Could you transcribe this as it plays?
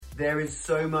There is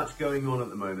so much going on at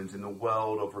the moment in the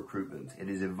world of recruitment. It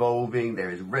is evolving, there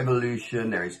is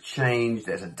revolution, there is change,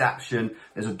 there's adaptation,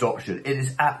 there's adoption. It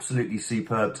is absolutely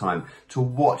superb time to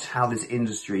watch how this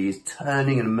industry is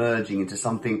turning and emerging into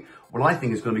something, well, I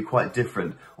think is going to be quite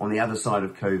different on the other side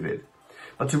of COVID.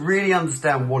 But to really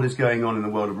understand what is going on in the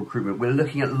world of recruitment, we're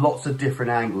looking at lots of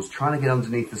different angles, trying to get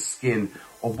underneath the skin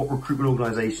of what recruitment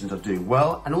organisations are doing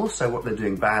well and also what they're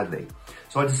doing badly.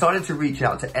 So I decided to reach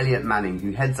out to Elliott Manning,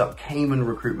 who heads up Kayman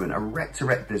Recruitment, a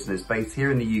rec-to-rec business based here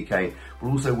in the UK, but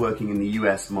also working in the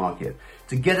US market,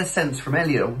 to get a sense from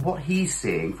Elliott of what he's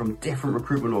seeing from different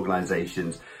recruitment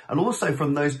organisations and also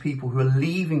from those people who are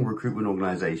leaving recruitment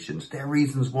organisations, their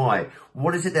reasons why.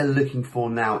 What is it they're looking for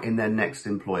now in their next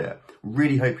employer?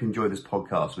 Really hope you enjoy this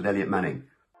podcast with Elliott Manning.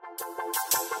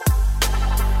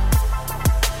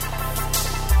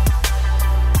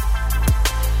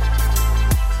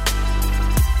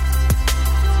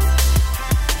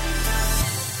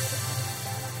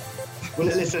 Well,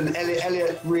 listen,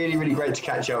 Elliott, really great to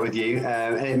catch up with you.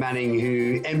 Elliott Manning,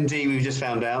 who MD, we've just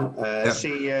found out,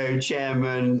 CEO,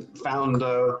 chairman,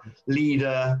 founder,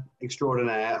 leader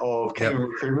extraordinaire of Kayman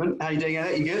Recruitment. How are you doing,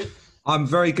 Elliott? You good? I'm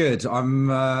very good.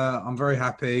 I'm very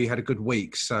happy. Had a good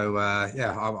week, so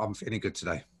I'm feeling good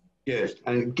today. Good,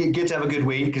 and good to have a good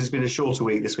week because it's been a shorter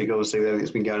week this week. Obviously, with everything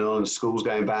that's been going on, school's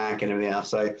going back and everything else.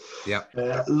 So,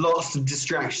 lots of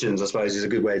distractions, I suppose, is a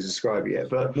good way to describe it.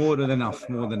 But more than enough.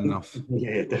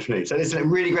 Yeah, definitely. So it's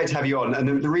really great to have you on.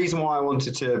 And the reason why I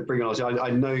wanted to bring on,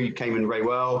 I know you Kayman very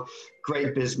well.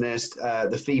 Great business.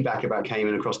 The feedback about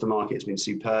Kayman across the market has been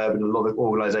superb, and a lot of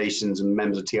organisations and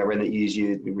members of TRN that use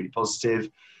you have been really positive.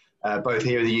 Both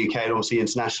here in the UK and obviously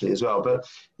internationally as well. But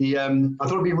I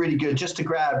thought it'd be really good just to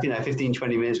grab, 15,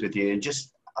 20 minutes with you and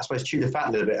just, I suppose, chew the fat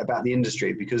a little bit about the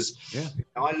industry because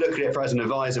I look at it as an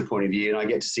advisor point of view and I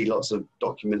get to see lots of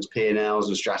documents, P&Ls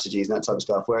and strategies and that type of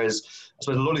stuff. Whereas I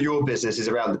suppose a lot of your business is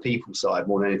around the people side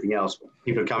more than anything else.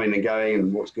 People are coming and going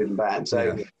and what's good and bad.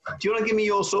 So do you want to give me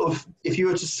your sort of, if you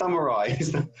were to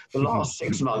summarise the last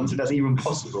 6 months, if that's even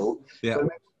possible, the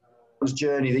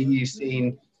journey that you've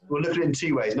seen. We'll look at it in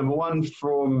two ways. Number one,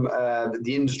 from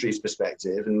the industry's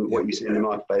perspective and what you see in the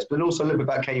marketplace, but then also a little bit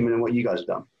about Kayman and what you guys have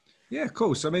done. Yeah, of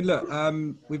course. I mean, look,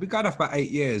 we've been going off about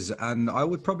 8 years, and I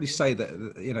would probably say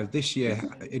that, this year,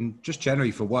 in just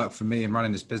generally for work for me and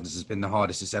running this business has been the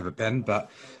hardest it's ever been. But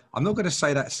I'm not going to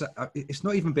say that it's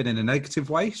not even been in a negative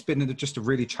way. It's been in just a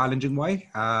really challenging way.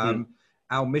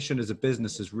 Our mission as a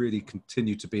business has really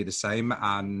continued to be the same,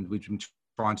 and we've been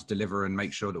trying to deliver and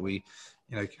make sure that we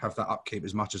have that upkeep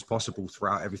as much as possible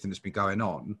throughout everything that's been going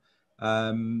on.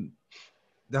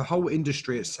 The whole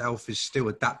industry itself is still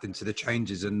adapting to the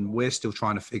changes, and we're still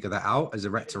trying to figure that out as a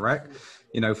rec-to-rec.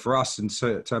 For us, in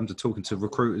terms of talking to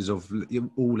recruiters of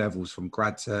all levels, from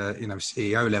grad to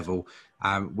CEO level,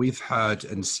 we've heard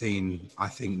and seen, I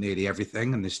think, nearly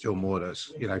everything, and there's still more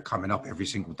that's coming up every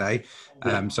single day.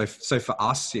 So for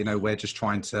us, we're just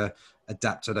trying to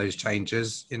adapt to those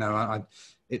changes.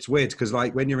 It's weird because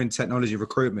when you're in technology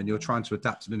recruitment, you're trying to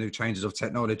adapt to the new changes of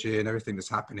technology and everything that's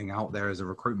happening out there as a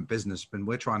recruitment business. And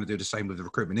we're trying to do the same with the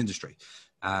recruitment industry.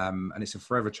 And it's a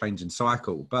forever changing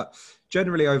cycle. But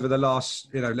generally over the last,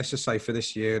 let's just say for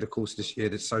this year, the course of this year,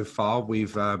 that so far,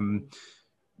 we've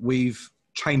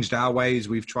changed our ways.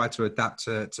 We've tried to adapt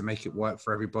to make it work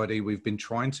for everybody. We've been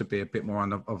trying to be a bit more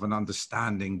of an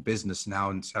understanding business now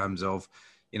in terms of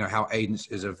how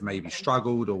agencies have maybe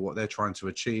struggled or what they're trying to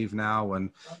achieve now.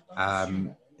 And,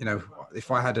 if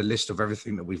I had a list of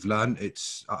everything that we've learned,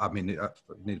 I need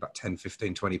about 10,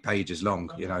 15, 20 pages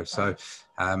long, so,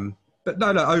 but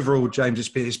no, overall, James,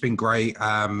 it's been great.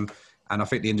 And I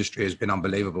think the industry has been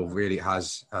unbelievable. Really it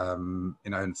has,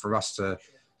 and for us to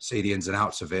see the ins and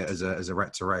outs of it as a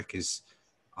rec-to-rec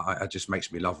it just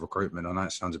makes me love recruitment. I know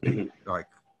it sounds a bit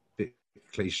bit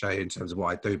cliche in terms of what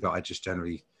I do, but I just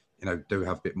generally, do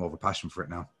have a bit more of a passion for it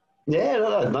now. Yeah,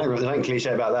 no, nothing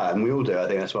cliche about that, and we all do. I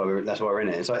think that's why we're in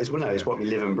it. It's what we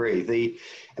live and breathe. Do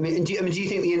you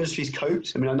think the industry's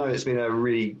coped? I mean, I know it's been a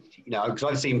really, because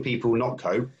I've seen people not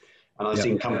cope, and I've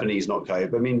seen companies not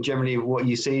cope. I mean, generally, what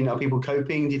you've seen, are people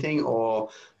coping? Do you think,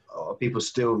 or are people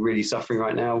still really suffering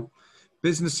right now?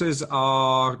 Businesses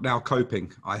are now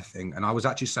coping, I think. And I was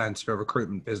actually saying to a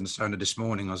recruitment business owner this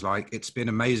morning, I was like, it's been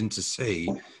amazing to see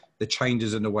the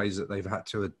changes in the ways that they've had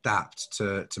to adapt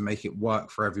to make it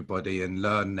work for everybody and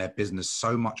learn their business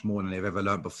so much more than they've ever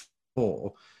learned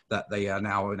before, that they are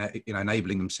now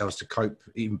enabling themselves to cope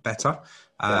even better.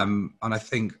 And I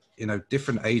think,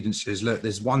 different agencies, look,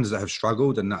 there's ones that have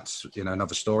struggled, and that's,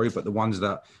 another story, but the ones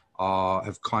that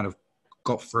have kind of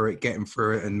got through it, getting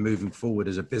through it and moving forward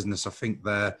as a business, I think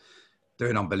the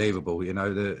doing unbelievable.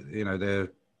 The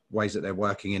ways that they're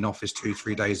working in office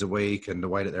 2-3 days a week, and the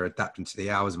way that they're adapting to the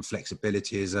hours and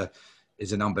flexibility is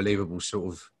an unbelievable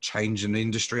sort of change in the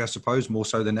industry, I suppose, more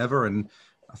so than ever. And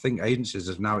I think agencies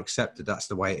have now accepted that's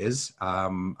the way it is,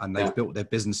 and they've built their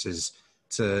businesses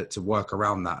to work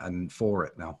around that and for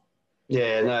it now.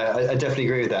 Yeah, no, I definitely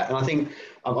agree with that. And I think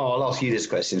I'll ask you this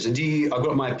question. So I've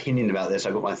got my opinion about this,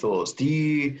 I've got my thoughts.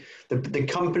 The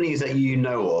companies that you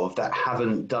know of that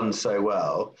haven't done so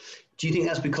well, do you think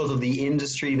that's because of the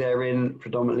industry they're in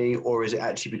predominantly, or is it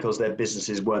actually because their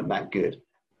businesses weren't that good?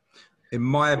 In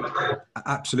my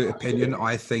absolute opinion,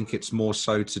 I think it's more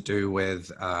so to do with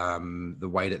the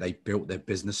way that they built their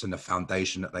business and the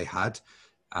foundation that they had.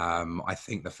 I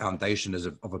think the foundation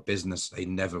of a business, they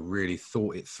never really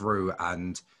thought it through.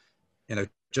 And,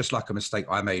 just like a mistake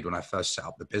I made when I first set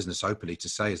up the business openly to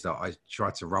say is that I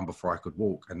tried to run before I could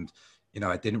walk. And,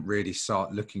 I didn't really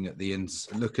start looking at the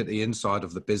inside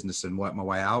of the business and work my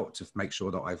way out to make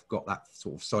sure that I've got that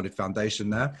sort of solid foundation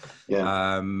there.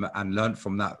 And learned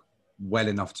from that well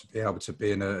enough to be able to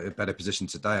be in a better position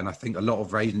today. And I think a lot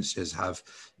of agencies have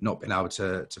not been able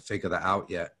to figure that out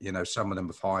yet. Some of them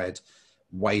have hired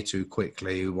way too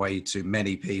quickly, way too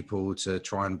many people to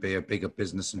try and be a bigger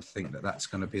business and think that that's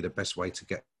going to be the best way to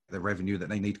get the revenue that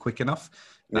they need quick enough.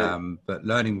 But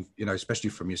learning, especially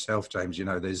from yourself, James,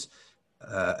 there's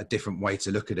a different way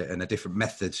to look at it and a different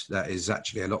method that is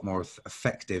actually a lot more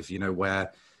effective,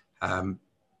 where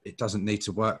it doesn't need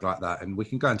to work like that. And we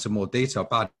can go into more detail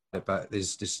about it, but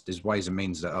there's ways and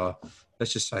means that are,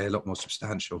 let's just say, a lot more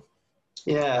substantial.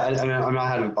 Yeah,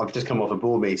 I've just come off a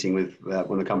board meeting with one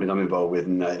of the companies I'm involved with,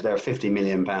 and they're a £50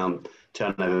 million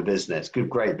turnover business,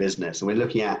 great business. And we're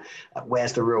looking at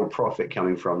where's the real profit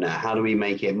coming from now? How do we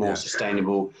make it more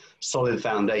sustainable, solid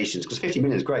foundations? Because 50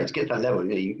 million is great to get to that level.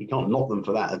 You can't knock them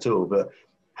for that at all. But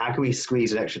how can we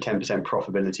squeeze an extra 10%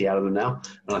 profitability out of them now?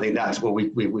 And I think that's what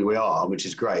we are, which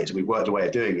is great. So we've worked a way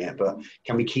of doing it, but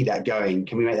can we keep that going?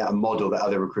 Can we make that a model that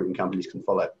other recruitment companies can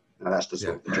follow? That's the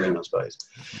sort of the dream, I suppose.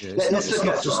 Let's look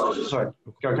at sorry,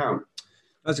 go Karen.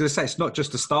 I was going to say, it's not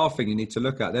just the staffing you need to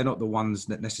look at. They're not the ones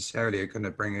that necessarily are going to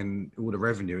bring in all the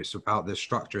revenue. It's about the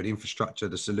structure, the infrastructure,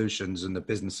 the solutions, and the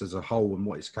business as a whole, and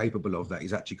what it's capable of that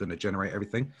is actually going to generate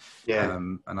everything.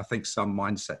 And I think some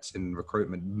mindsets in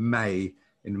recruitment may,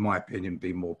 in my opinion,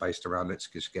 be more based around let's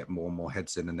just get more and more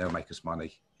heads in and they'll make us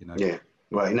money. Yeah.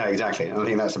 Well, no, exactly. And I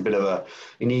think that's a bit of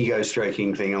an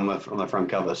ego-stroking thing on the front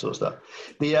cover sort of stuff.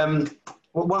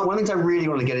 One thing I really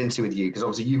want to get into with you, because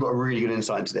obviously you've got a really good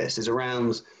insight into this, is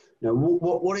around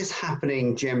what is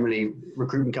happening generally,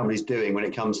 recruitment companies doing when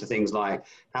it comes to things like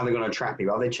how they're going to attract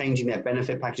people. Are they changing their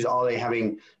benefit packages? Are they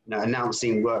having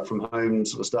announcing work from home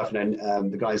sort of stuff?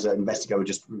 The guys at Investigo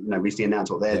just recently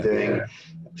announced what they're doing,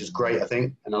 which is great, I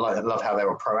think. And I love how they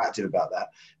were proactive about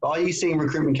that. But are you seeing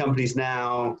recruitment companies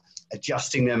now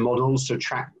adjusting their models to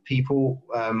attract people?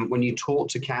 When you talk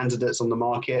to candidates on the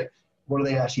market, what are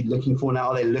they actually looking for now?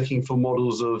 Are they looking for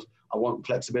models of, I want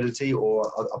flexibility, or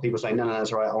are people saying, no,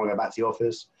 that's all right, I want to go back to the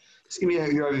office? Just give me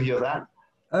your overview of that.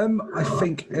 I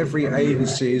think every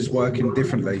agency is working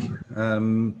differently.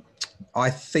 I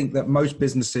think that most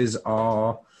businesses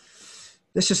are,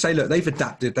 let's just say, look, they've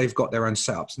adapted, they've got their own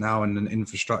setups now and an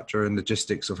infrastructure and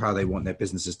logistics of how they want their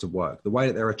businesses to work. The way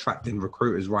that they're attracting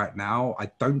recruiters right now,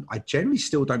 I generally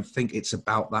still don't think it's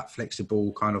about that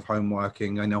flexible kind of home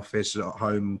working in office at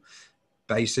home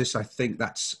basis. I think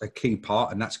that's a key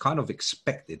part, and that's kind of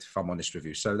expected, if I'm honest with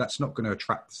you. So that's not going to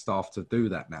attract staff to do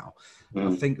that now.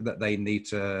 I think that they need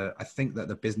to, I think that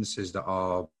the businesses that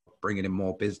are bringing in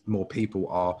more people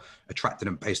are attracting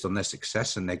them based on their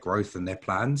success and their growth and their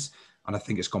plans. And I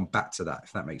think it's gone back to that,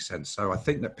 if that makes sense. So I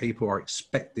think that people are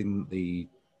expecting the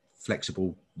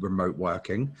flexible remote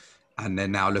working, and they're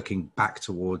now looking back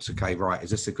towards, okay, right,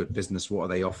 is this a good business? What are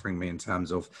they offering me in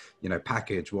terms of,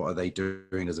 package? What are they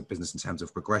doing as a business in terms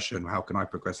of progression? How can I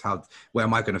progress? Where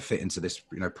am I going to fit into this,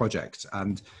 project?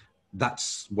 And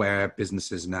that's where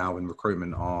businesses now in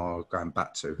recruitment are going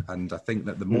back to. And I think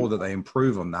that the more that they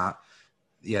improve on that,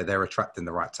 they're attracting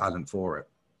the right talent for it.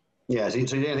 Yeah, so you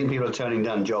don't think people are turning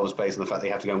down jobs based on the fact they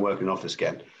have to go and work in an office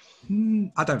again?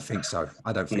 I don't think so.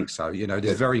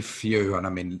 There's very few, and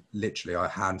I mean, literally a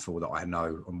handful that I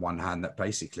know on one hand that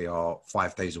basically are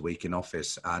 5 days a week in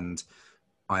office. And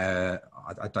I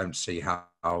don't see how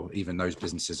even those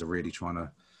businesses are really trying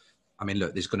to, I mean,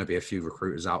 look, there's going to be a few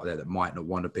recruiters out there that might not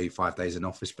want to be 5 days in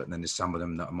office, but then there's some of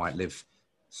them that might live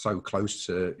so close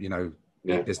to,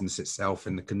 the business itself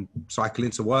and can cycle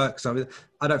into work. So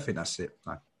I don't think that's it.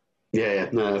 No. Yeah,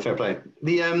 no, fair play.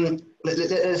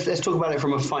 let's talk about it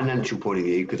from a financial point of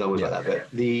view, because I always like that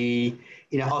bit.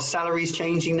 Are salaries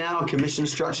changing now? Commission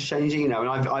structure changing? And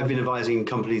I've been advising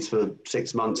companies for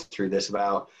 6 months through this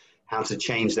about how to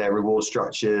change their reward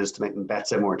structures to make them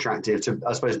better, more attractive, to,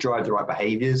 I suppose, drive the right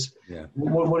behaviours. Yeah.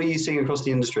 What are you seeing across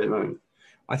the industry at the moment?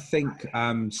 I think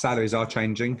salaries are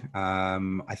changing.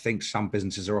 I think some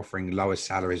businesses are offering lower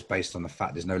salaries based on the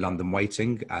fact there's no London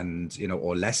waiting, and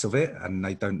or less of it, and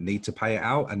they don't need to pay it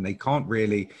out, and they can't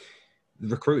really. The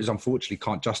recruiters unfortunately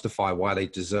can't justify why they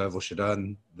deserve or should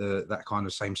earn that kind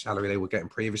of same salary they were getting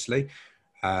previously.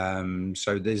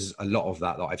 So there's a lot of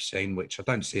that I've seen, which I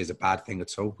don't see as a bad thing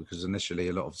at all, because initially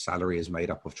a lot of salary is made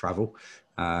up of travel.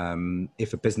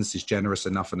 If a business is generous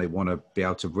enough and they want to be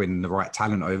able to win the right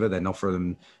talent over, then offer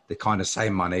them the kind of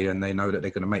same money, and they know that they're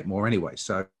going to make more anyway.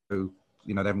 So,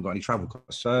 they haven't got any travel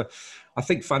costs. So I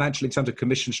think financially, in terms of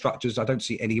commission structures, I don't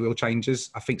see any real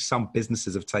changes. I think some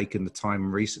businesses have taken the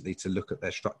time recently to look at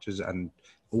their structures and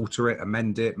alter it,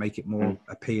 amend it, make it more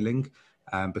appealing.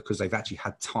 Because they've actually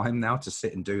had time now to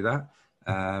sit and do that,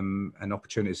 and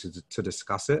opportunities to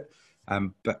discuss it.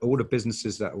 But all the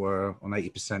businesses that were on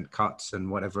 80% cuts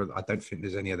and whatever, I don't think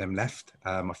there's any of them left.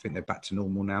 I think they're back to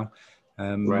normal now.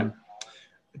 Right.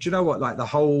 Do you know what? Like, the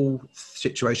whole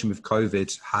situation with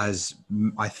COVID has,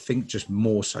 I think, just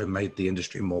more so made the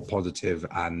industry more positive,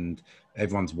 and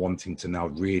everyone's wanting to now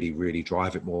really, really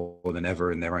drive it more than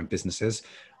ever in their own businesses.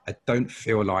 I don't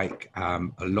feel like a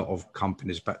lot of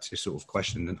companies, back to your sort of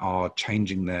question, are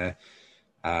changing their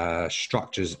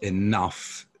structures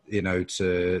enough,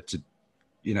 to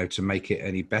make it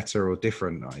any better or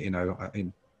different.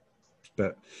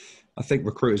 But I think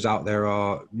recruiters out there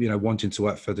are, wanting to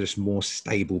work for just more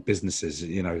stable businesses,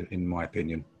 in my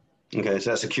opinion. Okay,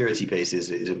 so that security piece is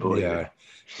important.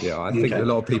 Yeah. I think a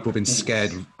lot of people have been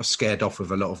scared off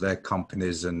of a lot of their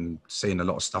companies and seeing a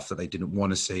lot of stuff that they didn't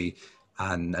want to see,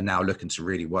 and are now looking to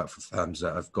really work for firms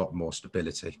that have got more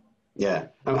stability. Yeah,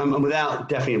 and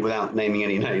without naming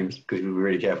any names, because we're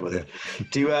really careful with it.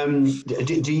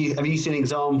 Have you seen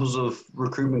examples of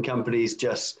recruitment companies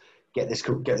just get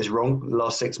this wrong the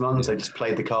last 6 months? They just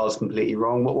played the cards completely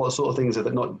wrong. What sort of things are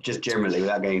that, not just generally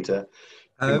without going to,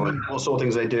 what sort of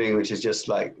things are they doing which is just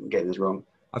like getting this wrong?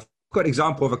 I've got an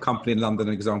example of a company in London,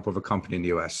 an example of a company in the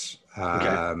US.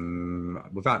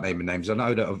 Without naming names, I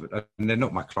know that they're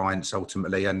not my clients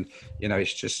ultimately, and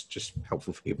it's just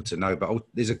helpful for people to know. But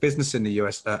there's a business in the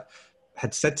US that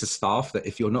had said to staff that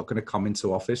if you're not going to come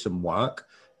into office and work,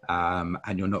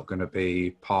 and you're not going to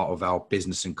be part of our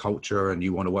business and culture, and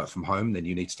you want to work from home, then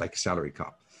you need to take a salary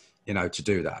cut, to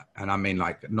do that. And I mean,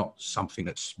 like, not something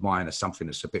that's minor, something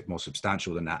that's a bit more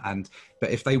substantial than that.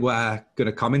 But if they were going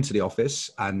to come into the office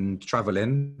and travel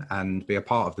in and be a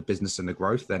part of the business and the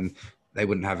growth, then they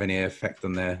wouldn't have any effect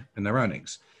on their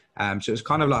earnings. So it's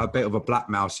kind of like a bit of a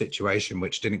blackmail situation,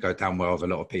 which didn't go down well with a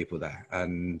lot of people there.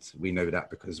 And we know that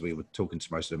because we were talking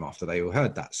to most of them after they all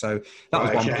heard that. So that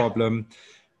was one problem.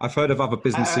 I've heard of other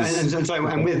businesses.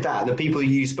 And with that, the people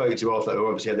you spoke to after, who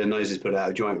obviously had their noses put out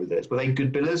of joint with this, were they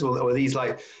good billers, or were these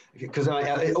like, because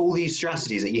all these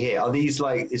strategies that you hear, are these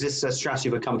like, is this a strategy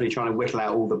of a company trying to whittle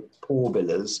out all the poor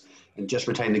billers and just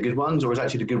retain the good ones, or is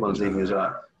actually the good ones leaving as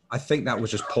well? I think that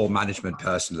was just poor management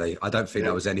personally. I don't think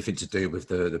that was anything to do with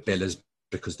the billers,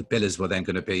 because the billers were then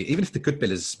going to be, even if the good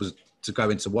billers was to go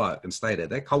into work and stay there,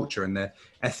 their culture and their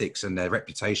ethics and their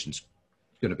reputation's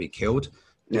going to be killed.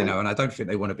 And I don't think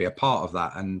they want to be a part of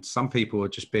that. And some people are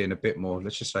just being a bit more,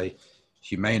 let's just say,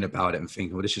 humane about it and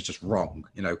thinking, well, this is just wrong,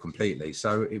 completely.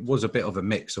 So it was a bit of a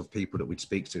mix of people that we'd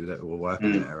speak to that were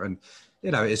working there. And,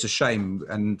 it's a shame,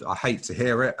 and I hate to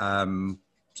hear it.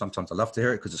 Sometimes I love to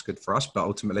hear it because it's good for us, but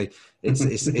ultimately it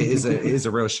is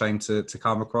a real shame to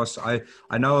come across.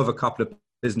 I know of a couple of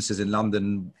businesses in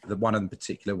London, the one in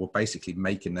particular were basically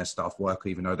making their staff work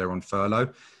even though they're on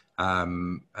furlough.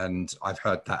 And I've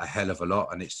heard that a hell of a lot,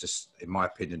 and it's just, in my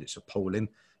opinion, it's appalling.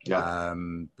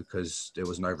 Because there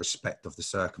was no respect of the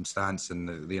circumstance and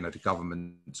the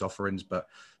government's offerings. But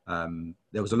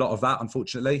there was a lot of that,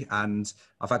 unfortunately. And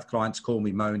I've had clients call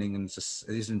me moaning and just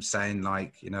saying,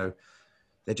 like,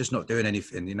 they're just not doing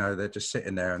anything. They're just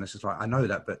sitting there, and it's just like, I know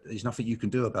that, but there's nothing you can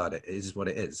do about it. It is what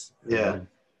it is.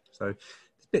 So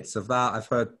bits of that. I've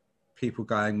heard people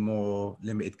going more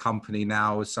limited company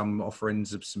now. Some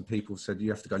offerings of some people said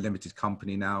you have to go limited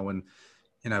company now, and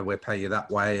we'll pay you that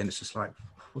way. And it's just like,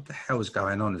 what the hell is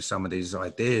going on with some of these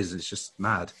ideas? It's just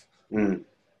mad.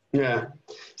 Yeah,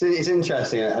 so it's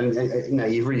interesting, and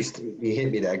you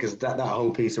hit me there, because that whole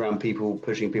piece around people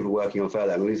pushing people working on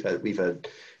furlough. I mean, we've heard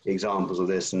examples of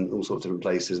this in all sorts of different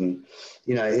places, and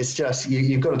it's just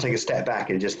you've got to take a step back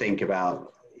and just think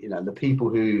about the people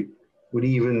who would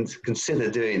even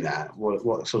consider doing that?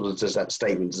 What sort of does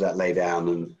that lay down?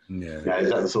 And is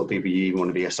that the sort of people you even want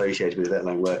to be associated with, let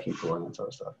alone working for and that sort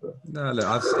of stuff? But, no, look,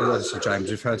 honestly, James,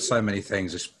 we've heard so many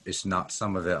things. It's nuts.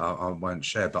 Some of it I won't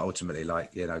share, but ultimately,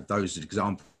 like, those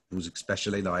examples,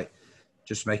 especially like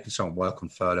just making someone work on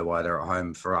furlough while they're at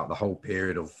home throughout the whole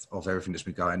period of everything that's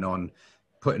been going on,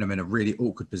 putting them in a really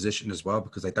awkward position as well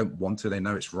because they don't want to. They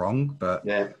know it's wrong, but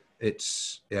I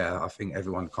think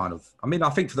everyone I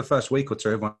think for the first week or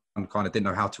two, everyone kind of didn't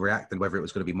know how to react and whether it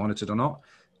was going to be monitored or not.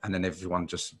 And then everyone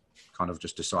just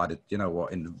decided, you know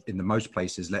what, in the most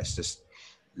places, let's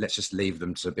just leave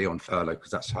them to be on furlough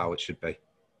because that's how it should be.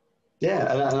 Yeah.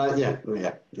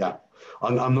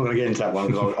 I'm not going to get into that one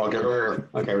because I'll go,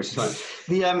 okay, which is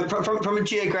fine. From a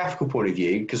geographical point of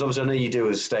view, because obviously I know you deal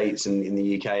with states and in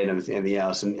the UK and everything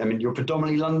else. And I mean, you're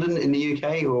predominantly London in the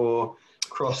UK or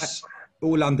across?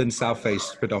 All London, South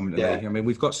East predominantly. Yeah. I mean,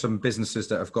 we've got some businesses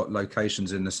that have got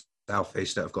locations in the South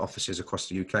East that have got offices across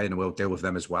the UK, and we'll deal with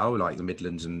them as well, like the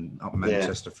Midlands and up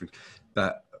Manchester,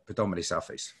 but predominantly South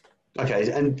East.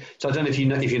 Okay, and so I don't know if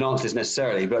you answer this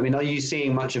necessarily, but I mean, are you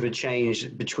seeing much of a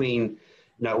change between,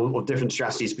 or different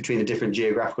strategies between the different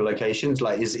geographical locations?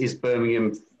 Like, is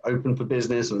Birmingham open for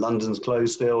business and London's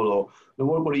closed still, or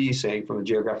what are you seeing from a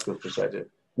geographical perspective?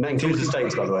 And that includes the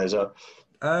states, by the way, as well.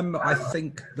 I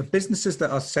think the businesses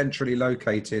that are centrally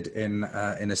located in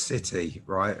a city,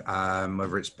 right,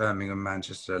 whether it's Birmingham,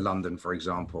 Manchester, London, for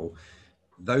example,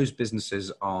 those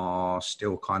businesses are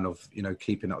still kind of,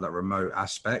 keeping up that remote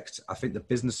aspect. I think the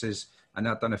businesses, and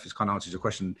I don't know if it's kind of answers your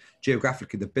question,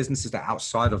 geographically, the businesses that are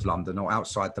outside of London or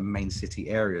outside the main city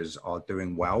areas are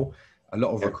doing well. A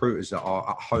lot of recruiters that are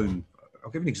at home,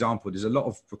 I'll give you an example. There's a lot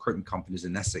of recruitment companies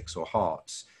in Essex or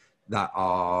Hearts that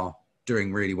are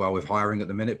doing really well with hiring at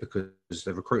the minute because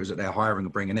the recruiters that they're hiring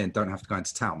and bringing in don't have to go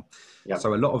into town. Yep.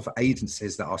 So a lot of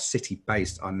agencies that are city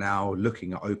based are now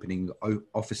looking at opening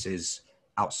offices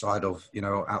outside of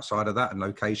that and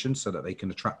locations so that they can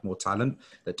attract more talent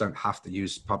that don't have to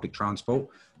use public transport.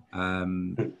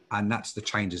 And that's the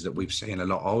changes that we've seen a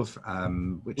lot of.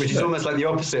 Which is almost like the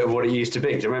opposite of what it used to be.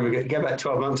 Because I remember, go back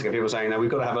 12 months ago, people were saying, no,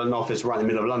 we've got to have an office right in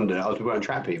the middle of London, else we won't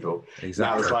attract people.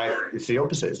 Exactly. Now it's the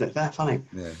opposite, isn't it? That funny.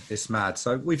 Yeah, it's mad.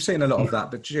 So we've seen a lot of that,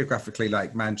 but geographically,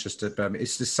 like Manchester, Birmingham,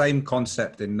 it's the same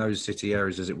concept in those city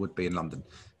areas as it would be in London.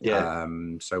 Yeah.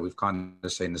 So we've kind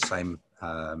of seen the same,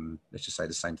 let's just say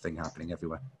the same thing happening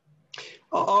everywhere.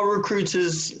 Are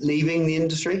recruiters leaving the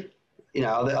industry?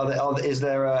 Is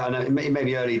there I know it may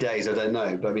be early days, I don't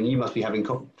know, but I mean, you must be having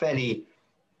fairly,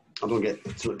 I don't want to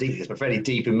get sort of deep, but fairly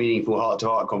deep and meaningful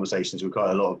heart-to-heart conversations with quite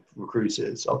a lot of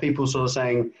recruiters. Are people sort of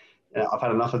saying, I've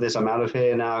had enough of this, I'm out of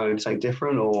here now, I'm going to do something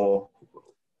different, or?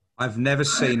 I've never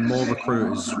seen more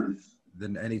recruiters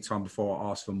than any time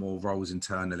before ask for more roles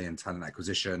internally and talent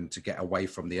acquisition to get away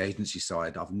from the agency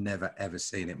side. I've never, ever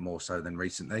seen it more so than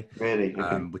recently. Really?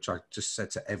 Okay. Which I just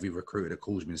said to every recruiter that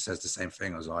calls me and says the same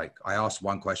thing. I asked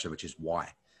one question, which is why?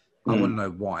 I want to know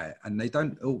why. And they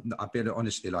don't, I've been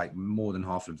honestly, like more than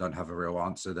half of them don't have a real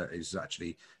answer that is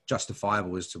actually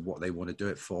justifiable as to what they want to do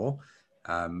it for.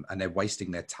 And they're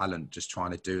wasting their talent just trying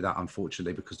to do that,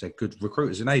 unfortunately, because they're good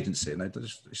recruiters in agency, and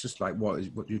it's just like, what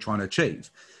you're trying to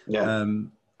achieve. Yeah.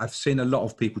 I've seen a lot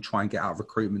of people try and get out of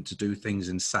recruitment to do things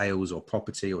in sales or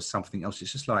property or something else.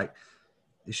 It's just like,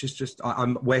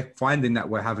 we're finding that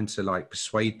we're having to like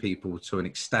persuade people to an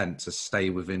extent to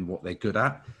stay within what they're good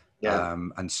at. Yeah.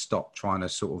 And stop trying to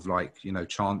sort of like,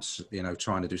 trying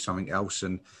to do something else,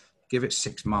 and give it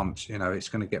 6 months, it's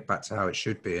going to get back to how it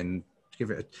should be. And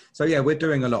so yeah, we're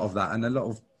doing a lot of that, and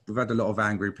we've had a lot of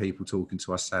angry people talking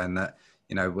to us saying that,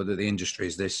 whether the industry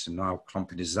is this and our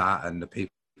company is that, and the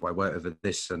people I work with are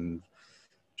this, and do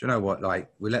you know what,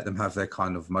 like, we let them have their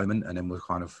kind of moment, and then we'll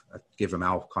kind of give them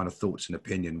our kind of thoughts and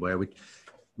opinion, where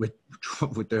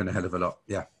we're doing a hell of a lot.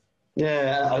 Yeah.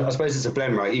 Yeah, I suppose it's a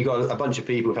blend, right? You've got a bunch of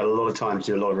people who've had a lot of time to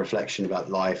do a lot of reflection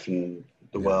about life and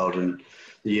the world and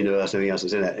the universe and everything else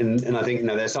that's in it. And I think,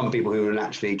 there's some people who will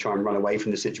naturally try and run away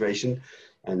from the situation.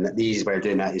 And the easiest way of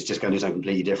doing that is just going to do something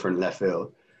completely different left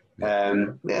field.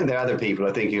 And there are other people,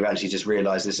 I think, who've actually just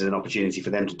realised this is an opportunity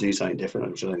for them to do something different.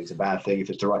 I'm sure I think it's a bad thing if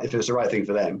it's the right thing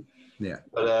for them. Yeah.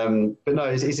 But no,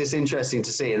 it's just interesting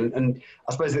to see. And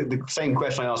I suppose the same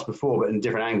question I asked before, but in a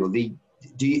different angle.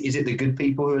 Is it the good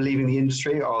people who are leaving the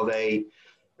industry? Or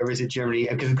is it generally,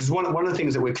 because one of the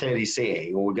things that we're clearly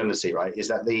seeing, or we're going to see, right, is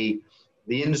that the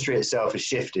industry itself has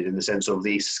shifted in the sense of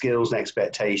the skills and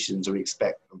expectations we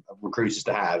expect recruiters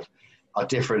to have are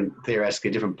different, theoretically,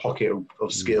 a different pocket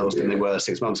of skills than they were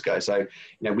 6 months ago. So,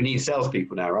 we need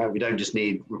salespeople now, right? We don't just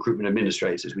need recruitment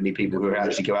administrators. We need people who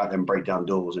actually go out there and break down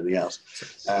doors and everything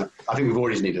else. I think we've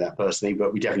always needed that personally,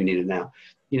 but we definitely need it now.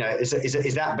 Is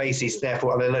that basis,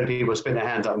 therefore, a load of people are spitting their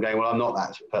hands up and going, well, I'm not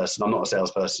that person. I'm not a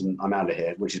salesperson. I'm out of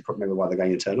here, which is probably why they're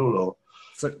going internal. Or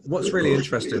so what's really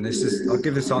interesting, I'll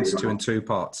give this answer to in two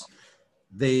parts.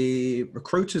 The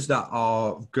recruiters that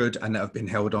are good and that have been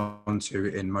held on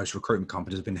to in most recruitment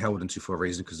companies have been held onto for a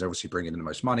reason, because they're obviously bringing in the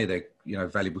most money. They're,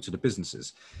 valuable to the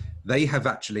businesses. They're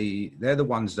the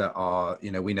ones that are,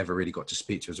 we never really got to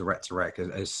speak to as a rec to rec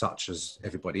as such as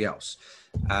everybody else.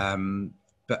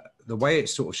 But the way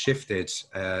it's sort of shifted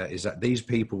is that these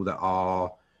people that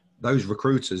are those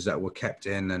recruiters that were kept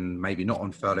in and maybe not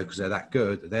on furlough because they're that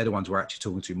good, they're the ones we're actually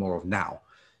talking to more of now.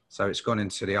 So it's gone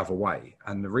into the other way.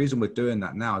 And the reason we're doing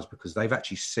that now is because they've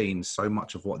actually seen so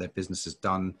much of what their business has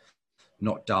done,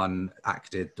 not done,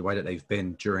 acted the way that they've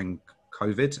been during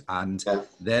COVID. And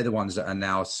they're the ones that are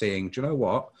now seeing, do you know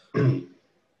what?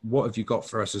 What have you got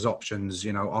for us as options?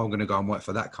 I'm going to go and work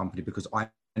for that company because I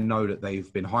know that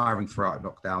they've been hiring throughout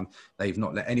lockdown. They've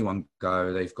not let anyone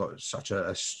go. They've got such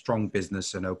a strong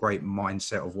business and a great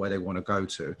mindset of where they want to go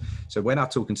to. So when I'm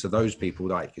talking to those people,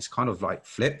 like it's kind of like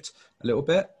flipped a little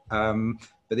bit.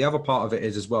 But the other part of it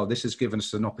is as well, this has given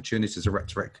us an opportunity as a rec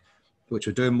to rec, which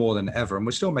we're doing more than ever. And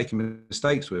we're still making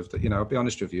mistakes with that. I'll be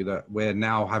honest with you that we're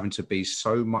now having to be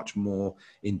so much more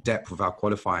in depth with our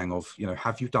qualifying of,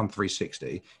 have you done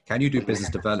 360? Can you do business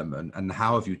development? And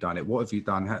how have you done it? What have you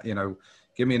done?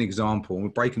 Give me an example. And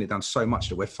we're breaking it down so much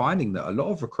that we're finding that a lot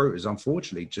of recruiters,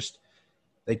 unfortunately,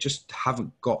 they just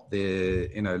haven't got the,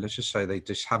 let's just say they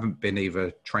just haven't been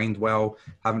either trained well,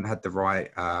 haven't had the right,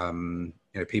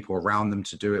 people around them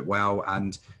to do it well.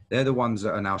 And they're the ones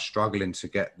that are now struggling to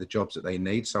get the jobs that they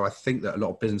need. So I think that a lot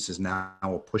of businesses now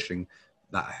are pushing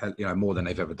that, more than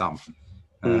they've ever done.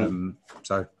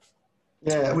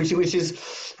 Yeah, which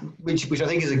I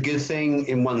think is a good thing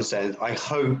in one sense. I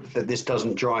hope that this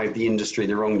doesn't drive the industry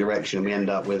the wrong direction and we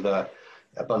end up with a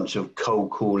bunch of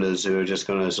cold callers who are just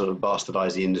going to sort of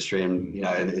bastardize the industry, and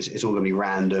and it's all going to be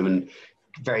random and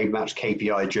very much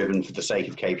KPI driven for the sake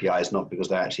of KPIs, not because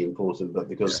they're actually important, but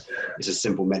because it's a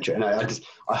simple metric. And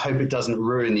I hope it doesn't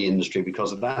ruin the industry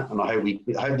because of that. And I hope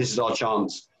this is our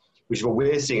chance, which is what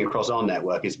we're seeing across our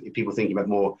network, is people thinking about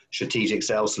more strategic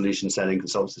sales, solution selling,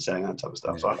 consultancy selling, that type of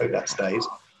stuff. So I hope that stays.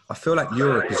 I feel like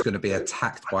Europe is going to be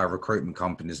attacked by recruitment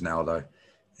companies now, though.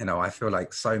 I feel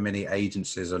like so many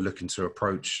agencies are looking to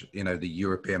approach, the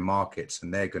European markets,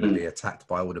 and they're going to be attacked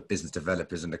by all the business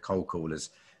developers and the cold callers.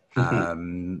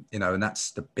 And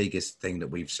that's the biggest thing that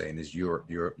we've seen is Europe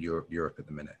at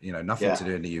the minute. Nothing to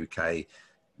do in the UK.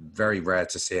 Very rare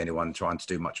to see anyone trying to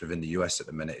do much within the US at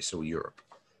the minute. It's all Europe.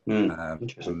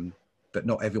 But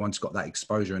not everyone's got that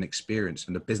exposure and experience,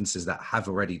 and the businesses that have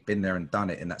already been there and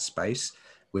done it in that space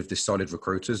with the solid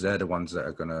recruiters, they're the ones that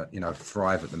are going to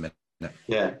thrive at the minute.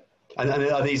 Yeah. And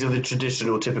are these the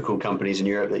traditional typical companies in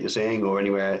Europe that you're seeing, or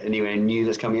anywhere new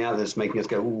that's coming out that's making us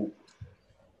go, ooh?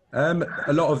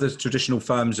 A lot of the traditional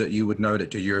firms that you would know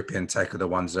that do European tech are the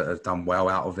ones that have done well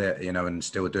out of it, and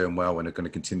still doing well and are going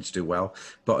to continue to do well.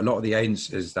 But a lot of the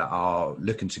agencies that are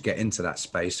looking to get into that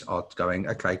space are going,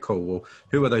 okay, cool. Well,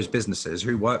 who are those businesses?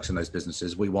 Who works in those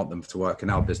businesses? We want them to work in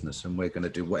our business, and we're going to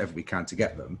do whatever we can to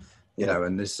get them.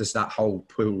 And it's just that whole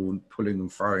pulling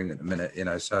and throwing at the minute,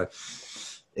 So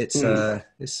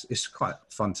it's quite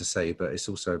fun to see, but it's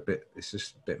also it's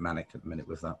just a bit manic at the minute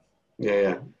with that.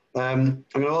 Yeah. I'm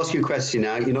going to ask you a question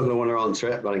now. You're not going to want to answer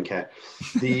it, but I don't care.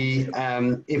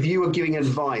 If you were giving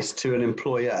advice to an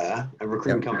employer, a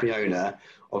recruitment company owner,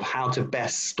 of how to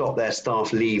best stop their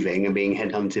staff leaving and being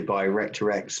headhunted by rec to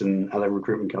recs and other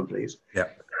recruitment companies,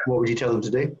 what would you tell them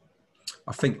to do?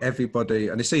 I think everybody,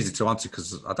 and it's easy to answer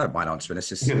because I don't mind answering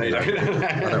this. I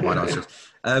don't mind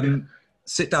answering.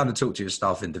 Sit down and talk to your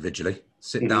staff individually.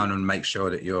 Sit down and make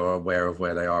sure that you're aware of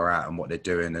where they are at and what they're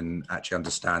doing, and actually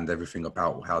understand everything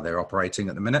about how they're operating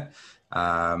at the minute.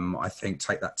 I think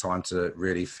take that time to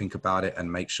really think about it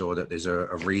and make sure that there's a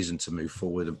reason to move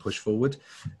forward and push forward,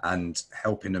 and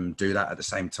helping them do that at the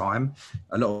same time.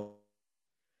 A lot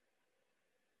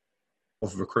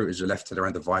of recruiters are left to their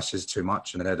own devices too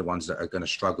much, and they're the ones that are going to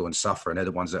struggle and suffer, and they're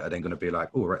the ones that are then going to be like,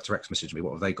 oh, Rec to Rex messaged me, what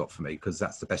have they got for me? Because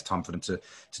that's the best time for them to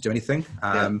do anything.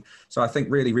 So I think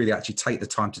really actually take the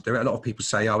time to do it. A lot of people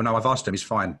say, oh no, I've asked him, he's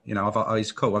fine,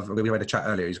 he's cool, we had a chat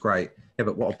earlier, he's great. Yeah,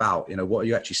 but what about, what are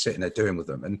you actually sitting there doing with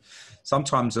them? And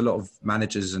sometimes a lot of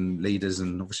managers and leaders,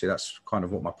 and obviously that's kind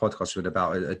of what my podcast was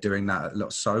about, are doing that a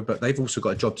lot, but they've also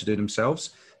got a job to do themselves.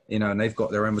 you know, and they've got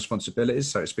their own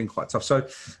responsibilities. So it's been quite tough. So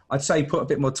I'd say put a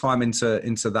bit more time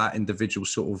into that individual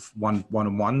sort of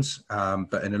one-on-ones,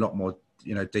 but in a lot more,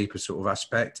 you know, deeper sort of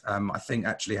aspect. I think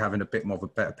actually having a bit more of a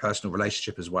better personal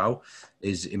relationship as well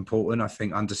is important. I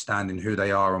think understanding who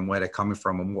they are and where they're coming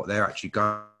from and what they're actually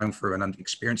going through and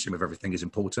experiencing with everything is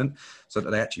important, so that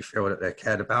they actually feel that they're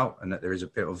cared about and that there is a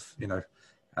bit of, you know,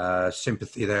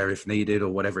 sympathy there if needed, or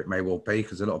whatever it may well be,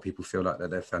 because a lot of people feel like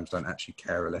that their firms don't actually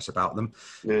care or less about them.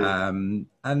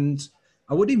 And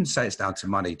I wouldn't even say it's down to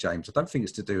money, James. I don't think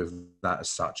it's to do with that as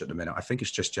such at the minute. I think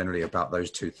it's just generally about those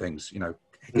two things, you know,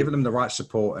 giving them the right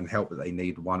support and help that they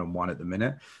need one-on-one at the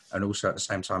minute, and also at the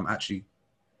same time actually,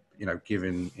 you know,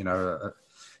 giving, you know,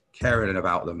 caring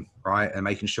about them, right, and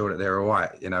making sure that they're all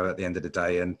right, you know, at the end of the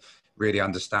day, and really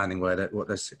understanding what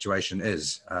their situation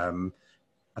is.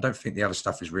 I don't think the other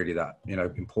stuff is really that, you know,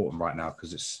 important right now,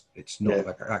 because it's not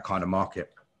like that kind of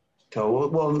market. Cool.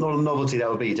 Well, what a novelty that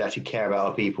would be, to actually care about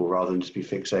our people rather than just be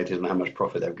fixated on how much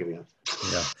profit they're giving us.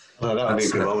 Yeah. Well, that would be a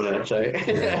good one, wouldn't it?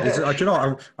 So, do you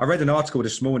know, I read an article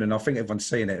this morning. I think everyone's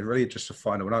seen it. It really just a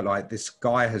final note. Like, this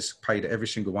guy has paid every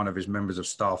single one of his members of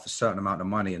staff a certain amount of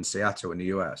money in Seattle in the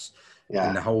US.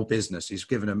 In the whole business. He's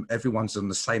given them, everyone's on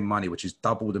the same money, which is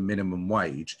double the minimum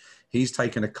wage. He's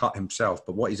taken a cut himself,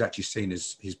 but what he's actually seen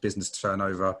is his business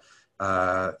turnover.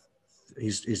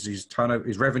 His turnover,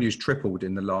 his revenue's tripled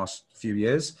in the last few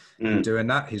years. In doing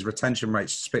that, his retention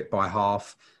rate's split by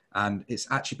half, and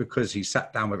it's actually because he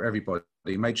sat down with everybody.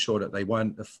 He made sure that they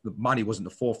weren't, the money wasn't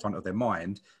the forefront of their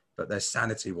mind, but their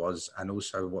sanity was, and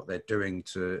also what they're doing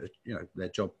to, you know, their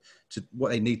job, to what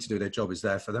they need to do. Their job is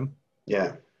there for them.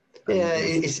 Yeah,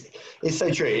 it's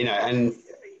so true, you know, and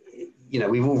you know,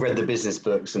 we've all read the business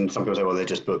books, and some people say, well, they're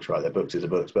just books, right? They're books, is the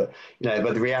books. But, you know,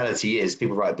 but the reality is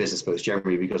people write business books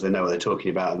generally because they know what they're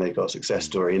talking about and they've got a success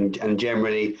story. And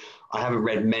generally, I haven't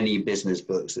read many business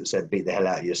books that said beat the hell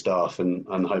out of your staff, and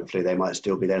hopefully they might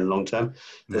still be there in the long term.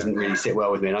 It doesn't really sit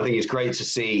well with me. And I think it's great to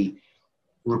see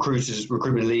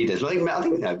recruitment leaders. I think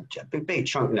you know, a big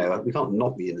chunk, you know, we can't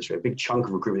not be in this, a big chunk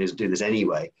of recruitment leaders do this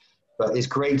anyway. But it's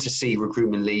great to see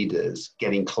recruitment leaders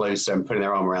getting closer and putting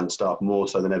their arm around the staff more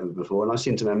so than ever before. And I've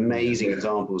seen some amazing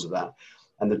examples of that.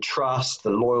 And the trust,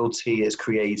 the loyalty it's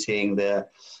creating,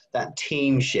 that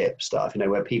teamship stuff, you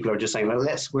know, where people are just saying, well,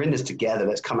 we're in this together,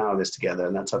 let's come out of this together,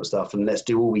 and that type of stuff, and let's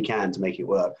do all we can to make it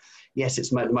work. Yes,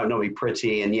 it might not be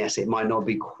pretty, and yes, it might not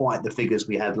be quite the figures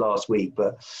we had last week,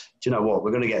 but do you know what? We're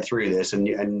going to get through this,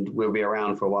 and we'll be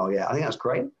around for a while. Yeah, I think that's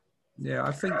great. Yeah,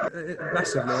 I think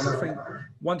massively. And I think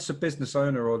once a business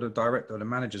owner or the director or the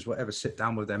managers, whatever, sit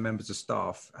down with their members of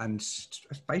staff and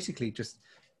basically just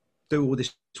do all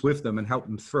this with them and help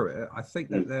them through it, I think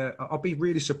that I'll be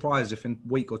really surprised if in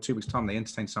a week or 2 weeks' time they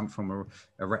entertain something from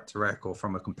a rec to rec or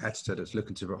from a competitor that's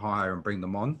looking to hire and bring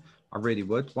them on. I really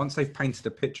would. Once they've painted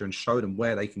a picture and showed them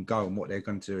where they can go and what they're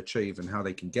going to achieve and how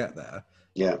they can get there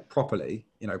properly,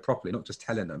 not just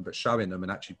telling them, but showing them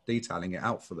and actually detailing it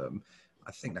out for them.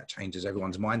 I think that changes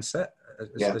everyone's mindset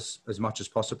as much as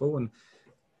possible. And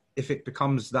if it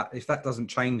becomes that, if that doesn't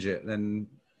change it, then,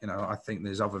 you know, I think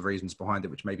there's other reasons behind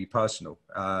it, which may be personal.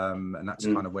 And that's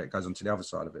kind of where it goes on to the other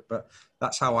side of it. But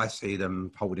that's how I see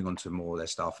them holding on to more of their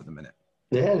staff at the minute.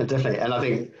 Yeah, definitely. And I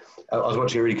think I was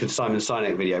watching a really good Simon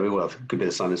Sinek video. We will have a good bit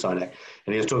of Simon Sinek.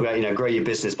 And he was talking about, you know, grow your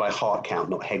business by heart count,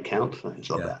 not head count. I just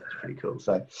love that. It's pretty cool.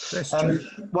 So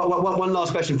one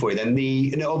last question for you then.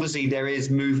 You know, obviously there is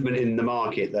movement in the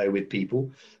market though with people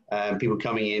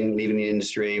coming in, leaving the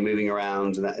industry, moving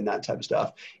around and that type of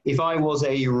stuff. If I was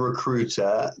a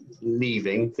recruiter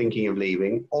thinking of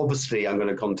leaving, obviously I'm going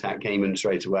to contact Kayman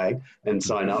straight away and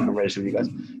sign up and register with you guys.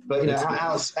 But, you know,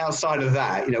 outside of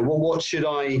that, you know,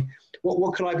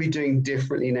 what can I be doing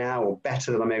differently now or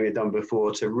better than I maybe have done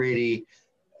before to really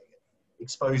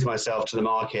expose myself to the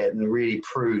market and really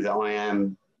prove that I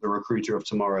am the recruiter of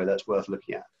tomorrow that's worth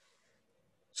looking at?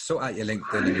 Sort out your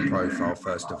LinkedIn and your profile,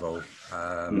 first of all.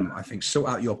 I think sort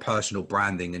out your personal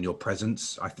branding and your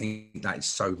presence. I think that is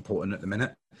so important at the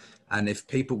minute. And if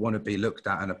people want to be looked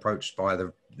at and approached by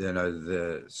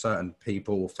the certain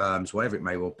people, firms, whatever it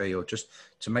may well be, or just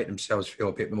to make themselves feel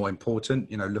a bit more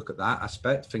important, you know, look at that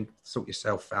aspect, sort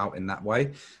yourself out in that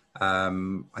way.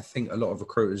 I think a lot of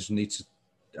recruiters need to,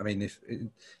 I mean,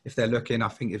 if they're looking, I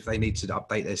think if they need to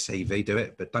update their CV, do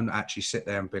it, but don't actually sit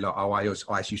there and be like, oh, I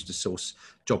used to source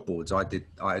job boards. I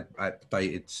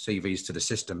updated CVs to the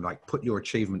system. Like, put your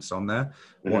achievements on there.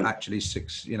 What actually,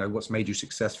 you know, what's made you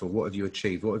successful? What have you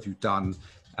achieved? What have you done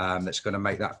that's going to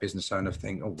make that business owner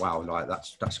think, oh wow, like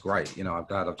that's great. You know, I'm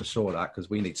glad I just saw that, because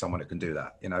we need someone that can do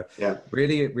that. You know,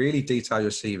 really detail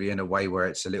your CV in a way where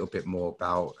it's a little bit more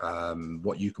about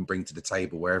what you can bring to the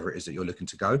table wherever it is that you're looking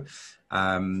to go.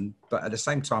 But at the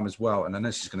same time as well, and I know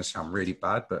this is going to sound really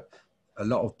bad, but a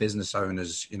lot of business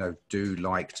owners, you know, do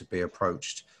like to be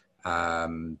approached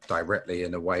directly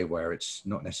in a way where it's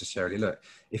not necessarily, look,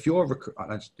 if you're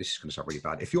this is going to sound really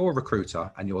bad. If you're a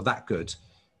recruiter and you're that good,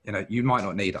 you know, you might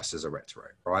not need us as a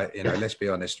rectorate, right? You know, let's be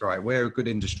honest, right? We're a good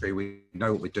industry. We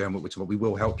know what we're doing, what we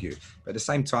will help you. But at the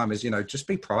same time as, you know, just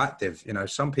be proactive. You know,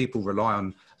 some people rely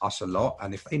on us a lot,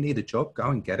 and if they need a job, go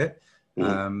and get it. You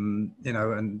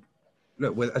know, and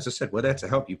look, as I said, we're there to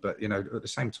help you, but, you know, at the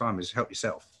same time is help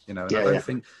yourself, you know, and I don't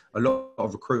think a lot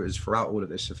of recruiters throughout all of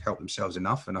this have helped themselves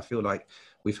enough. And I feel like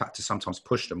we've had to sometimes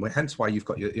push them. Hence why you've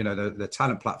got your, you know, the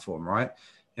talent platform, right?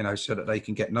 You know, so that they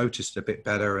can get noticed a bit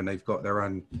better, and they've got their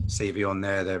own CV on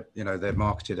there. They're, you know, they're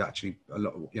marketed actually a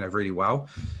lot, you know, really well.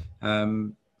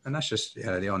 And that's just, you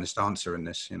know, the honest answer in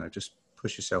this, you know, just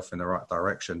push yourself in the right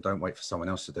direction. Don't wait for someone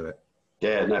else to do it.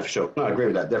 Yeah, no, for sure. No, I agree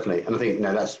with that, definitely. And I think, you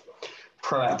know, that's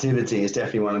proactivity is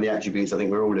definitely one of the attributes I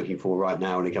think we're all looking for right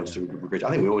now when it comes to recruitment. I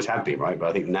think we always have been, right? But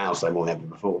I think now so more than ever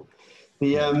before.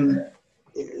 The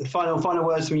final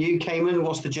words from you, Kayman.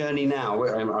 What's the journey now?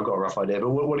 I've got a rough idea, but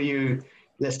what are you?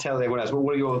 Let's tell everyone else.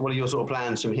 What are your sort of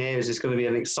plans from here? Is this going to be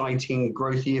an exciting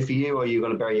growth year for you, or are you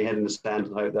going to bury your head in the sand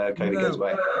and hope that COVID goes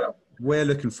away? We're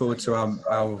looking forward to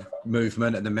our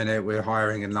movement at the minute. We're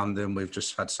hiring in London. We've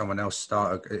just had someone else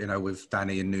start, you know, with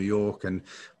Danny in New York, and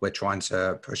we're trying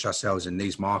to push ourselves in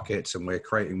these markets, and we're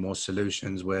creating more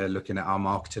solutions. We're looking at our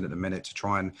marketing at the minute to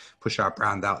try and push our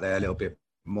brand out there a little bit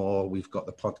more. We've got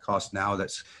the podcast now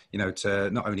that's, you know,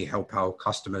 to not only help our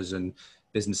customers and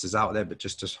businesses out there, but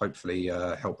just to hopefully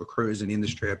help recruiters in the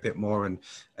industry a bit more. And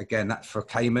again, that for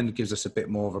Kayman gives us a bit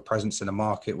more of a presence in the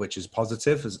market, which is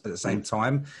positive. At the same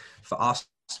time, for us,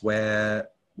 we're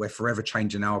forever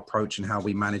changing our approach and how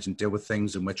we manage and deal with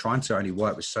things. And we're trying to only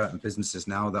work with certain businesses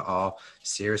now that are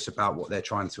serious about what they're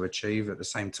trying to achieve at the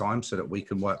same time, so that we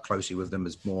can work closely with them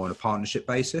as more on a partnership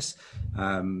basis.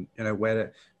 You know,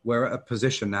 we're at a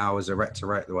position now as a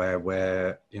rectorate where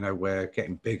we're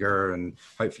getting bigger and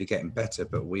hopefully getting better,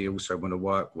 but we also want to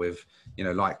work with, you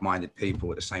know, like-minded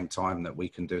people at the same time that we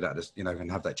can do that, as, you know,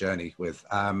 and have that journey with.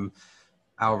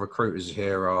 Our recruiters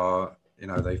here are, you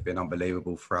know, they've been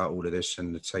unbelievable throughout all of this,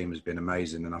 and the team has been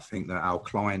amazing. And I think that our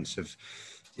clients have,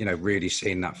 you know, really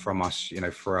seen that from us, you know,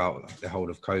 throughout the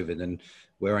whole of COVID, and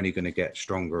we're only going to get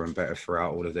stronger and better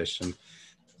throughout all of this. And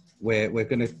we're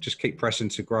going to just keep pressing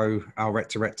to grow our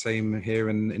rectorate team here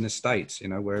in the States, you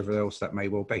know, wherever else that may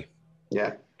well be.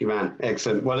 Yeah, good man.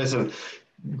 Excellent. Well, listen,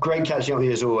 great catching up with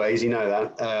you as always, you know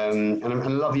that. And I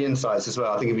love the insights as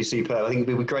well. I think it'd be superb. I think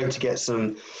it'd be great to get at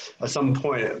some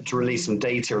point, to release some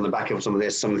data on the back of some of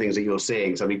this, some of the things that you're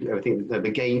seeing. So I think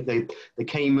the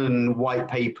Kayman white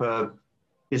paper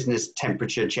business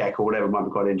temperature check or whatever might be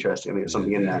quite interesting. I think there's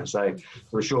something in there. So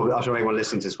I'm sure anyone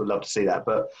listening to this would love to see that.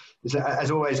 But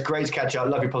as always, great to catch up.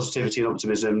 Love your positivity and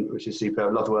optimism, which is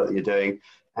superb. Love the work that you're doing.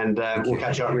 And we'll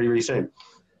catch up really, really soon.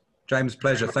 James,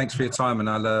 pleasure. Thanks for your time. And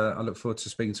I look forward to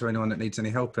speaking to anyone that needs any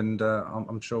help. And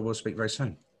I'm sure we'll speak very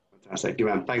soon. Fantastic. Good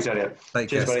man. Thanks, Elliott. Take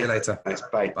care. See you later. Thanks.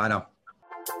 Bye. Bye now.